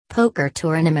Poker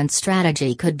tournament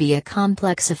strategy could be a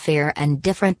complex affair and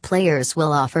different players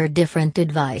will offer different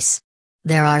advice.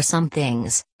 There are some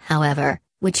things, however,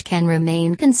 which can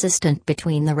remain consistent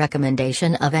between the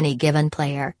recommendation of any given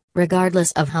player,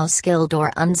 regardless of how skilled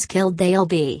or unskilled they'll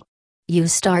be. You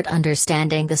start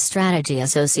understanding the strategy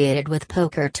associated with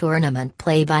poker tournament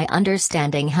play by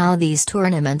understanding how these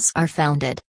tournaments are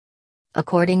founded.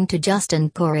 According to Justin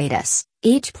Corrades,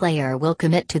 each player will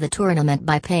commit to the tournament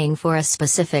by paying for a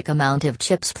specific amount of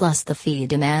chips plus the fee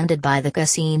demanded by the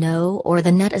casino or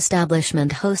the net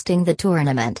establishment hosting the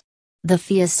tournament. The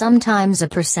fee is sometimes a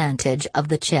percentage of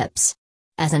the chips.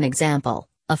 As an example,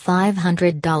 a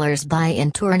 $500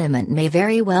 buy-in tournament may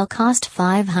very well cost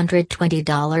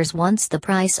 $520 once the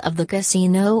price of the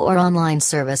casino or online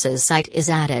services site is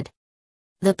added.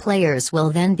 The players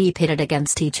will then be pitted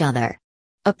against each other.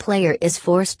 A player is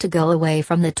forced to go away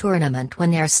from the tournament when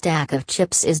their stack of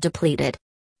chips is depleted.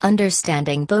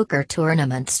 Understanding poker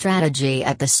tournament strategy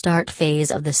at the start phase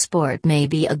of the sport may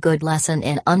be a good lesson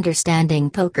in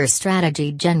understanding poker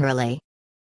strategy generally.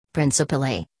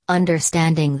 Principally,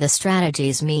 understanding the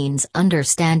strategies means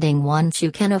understanding once you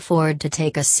can afford to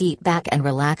take a seat back and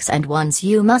relax and once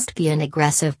you must be an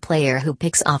aggressive player who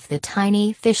picks off the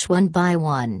tiny fish one by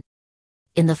one.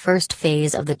 In the first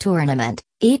phase of the tournament,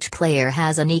 each player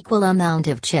has an equal amount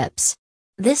of chips.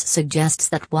 This suggests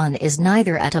that one is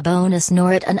neither at a bonus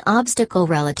nor at an obstacle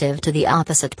relative to the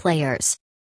opposite players.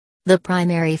 The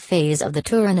primary phase of the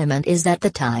tournament is at the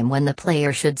time when the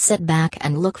player should sit back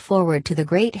and look forward to the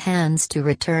great hands to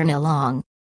return along.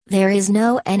 There is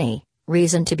no any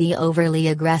reason to be overly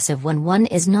aggressive when one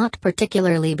is not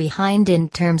particularly behind in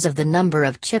terms of the number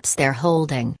of chips they're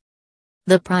holding.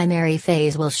 The primary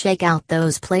phase will shake out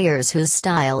those players whose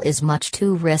style is much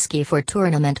too risky for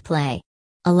tournament play.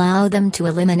 Allow them to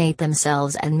eliminate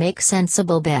themselves and make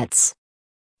sensible bets.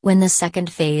 When the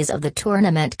second phase of the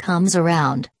tournament comes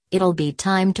around, it'll be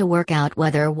time to work out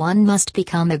whether one must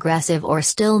become aggressive or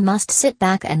still must sit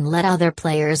back and let other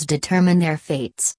players determine their fates.